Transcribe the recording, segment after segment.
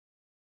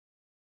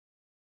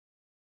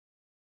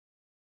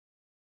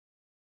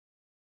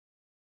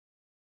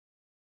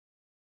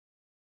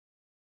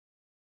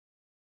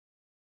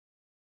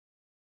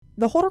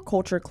The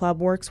Horticulture Club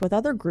works with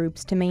other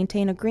groups to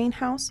maintain a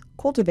greenhouse,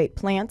 cultivate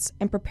plants,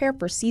 and prepare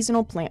for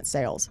seasonal plant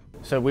sales.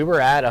 So we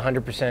were at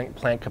 100%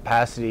 plant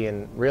capacity,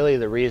 and really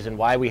the reason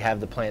why we have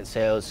the plant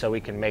sales is so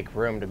we can make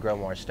room to grow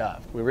more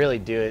stuff. We really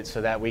do it so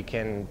that we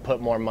can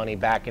put more money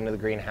back into the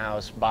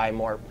greenhouse, buy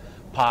more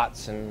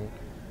pots and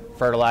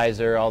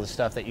fertilizer, all the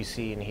stuff that you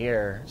see in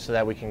here, so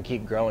that we can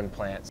keep growing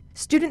plants.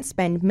 Students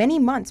spend many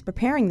months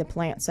preparing the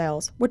plant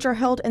sales, which are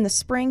held in the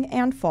spring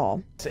and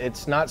fall.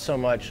 It's not so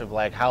much of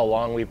like how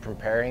long we're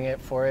preparing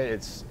it for it,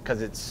 it's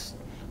because it's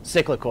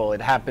cyclical.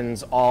 It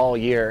happens all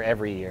year,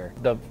 every year.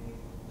 The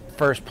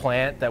first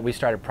plant that we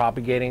started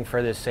propagating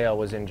for this sale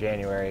was in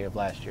January of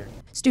last year.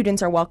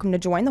 Students are welcome to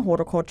join the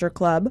Horticulture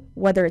Club,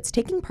 whether it's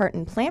taking part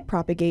in plant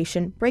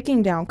propagation,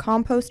 breaking down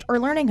compost, or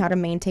learning how to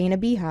maintain a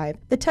beehive.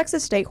 The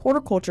Texas State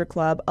Horticulture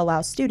Club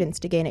allows students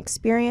to gain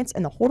experience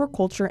in the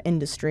horticulture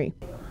industry.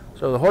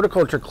 So the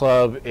Horticulture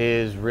Club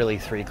is really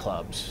three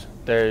clubs.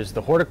 There's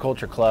the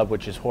Horticulture Club,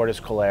 which is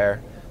Hortus Colaire.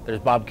 There's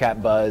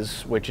Bobcat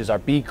Buzz, which is our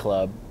bee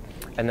club.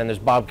 And then there's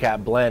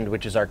Bobcat Blend,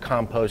 which is our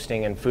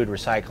composting and food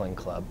recycling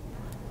club.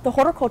 The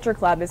Horticulture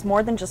Club is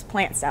more than just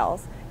plant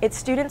sales. It's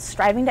students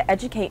striving to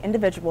educate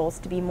individuals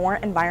to be more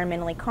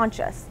environmentally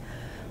conscious.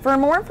 For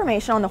more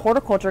information on the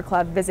Horticulture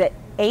Club, visit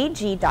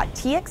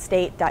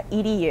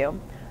ag.txstate.edu.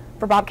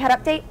 For Bobcat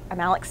Update, I'm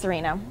Alex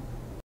Sereno.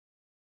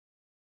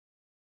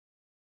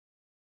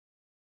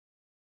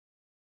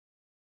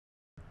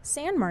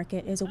 Sand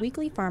Market is a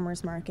weekly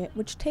farmers market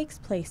which takes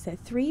place at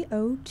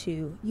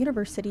 302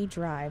 University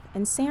Drive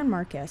in San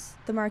Marcos.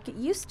 The market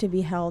used to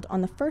be held on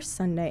the first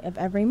Sunday of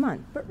every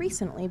month, but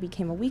recently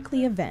became a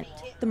weekly event.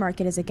 The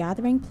market is a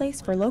gathering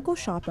place for local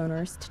shop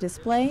owners to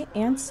display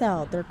and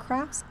sell their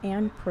crafts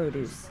and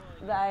produce.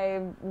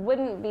 I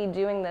wouldn't be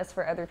doing this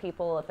for other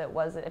people if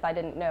I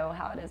didn't know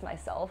how it is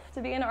myself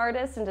to be an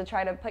artist and to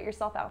try to put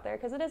yourself out there,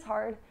 because it is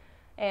hard.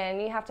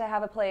 And you have to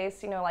have a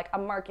place, like a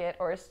market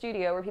or a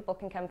studio where people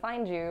can come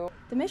find you.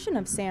 The mission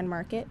of Sand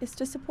Market is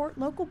to support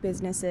local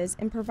businesses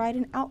and provide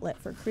an outlet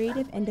for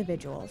creative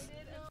individuals.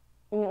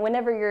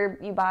 Whenever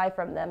you buy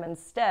from them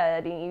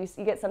instead, you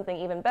get something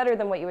even better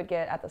than what you would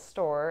get at the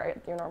store,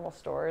 at your normal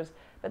stores,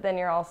 but then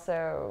you're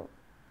also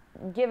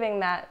giving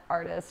that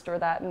artist or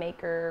that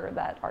maker or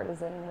that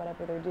artisan,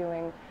 whatever they're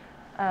doing,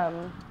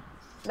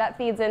 that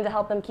feeds in to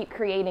help them keep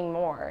creating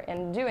more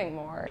and doing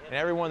more. And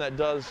everyone that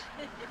does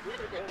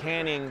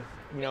canning,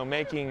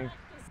 making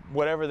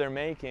whatever they're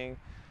making,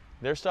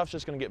 their stuff's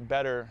just going to get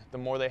better the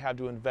more they have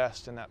to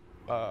invest in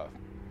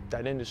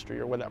that industry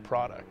or with that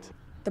product.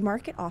 The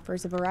market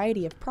offers a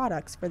variety of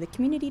products for the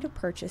community to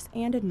purchase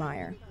and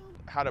admire.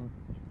 How to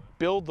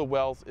build the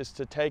wealth is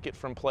to take it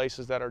from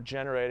places that are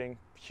generating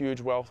huge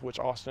wealth, which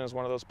Austin is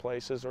one of those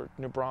places, or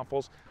New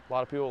Braunfels. A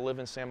lot of people live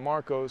in San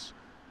Marcos,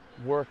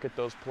 work at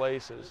those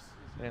places.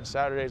 And on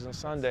Saturdays and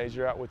Sundays,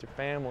 you're out with your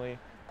family.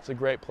 It's a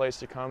great place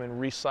to come and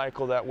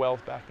recycle that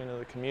wealth back into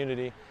the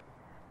community.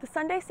 The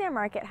Sunday Sand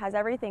Market has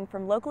everything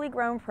from locally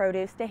grown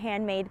produce to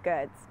handmade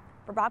goods.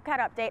 For Bobcat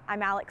Update,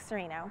 I'm Alex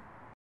Sereno.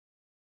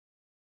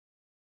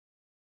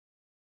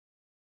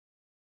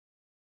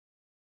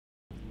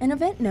 An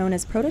event known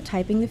as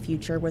Prototyping the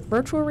Future with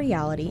virtual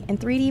reality and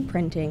 3D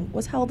printing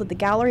was held at the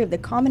Gallery of the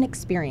Common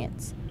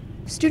Experience.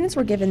 Students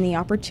were given the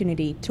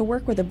opportunity to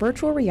work with a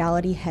virtual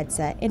reality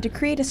headset and to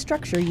create a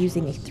structure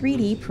using a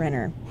 3D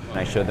printer.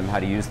 I showed them how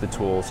to use the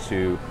tools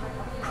to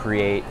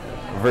create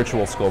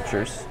virtual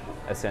sculptures,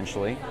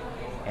 essentially,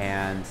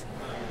 and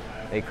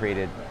they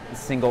created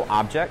single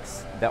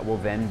objects that will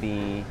then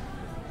be,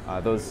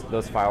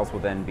 those files will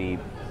then be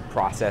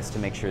processed to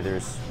make sure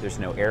there's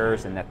no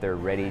errors and that they're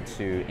ready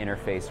to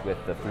interface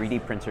with the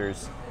 3D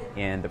printers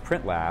in the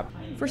print lab.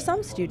 For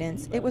some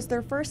students, it was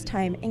their first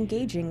time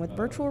engaging with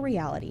virtual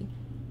reality.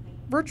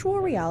 Virtual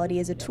reality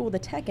is a tool the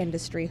tech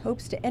industry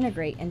hopes to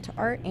integrate into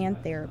art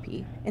and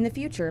therapy. In the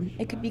future,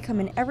 it could become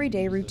an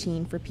everyday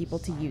routine for people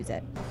to use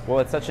it. Well,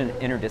 it's such an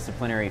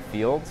interdisciplinary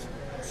field,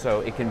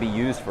 so it can be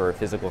used for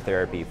physical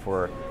therapy,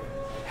 for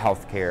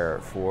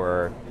healthcare,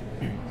 for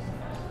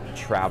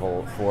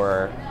travel,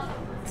 for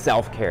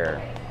self-care,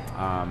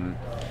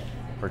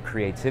 for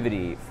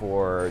creativity,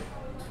 for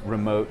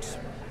remote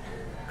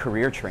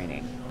career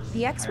training.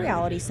 The X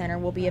Reality Center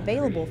will be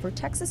available for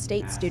Texas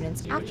State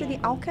students after the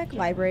Alkek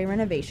Library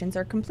renovations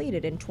are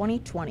completed in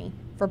 2020.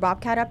 For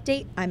Bobcat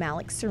Update, I'm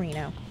Alex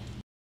Sereno.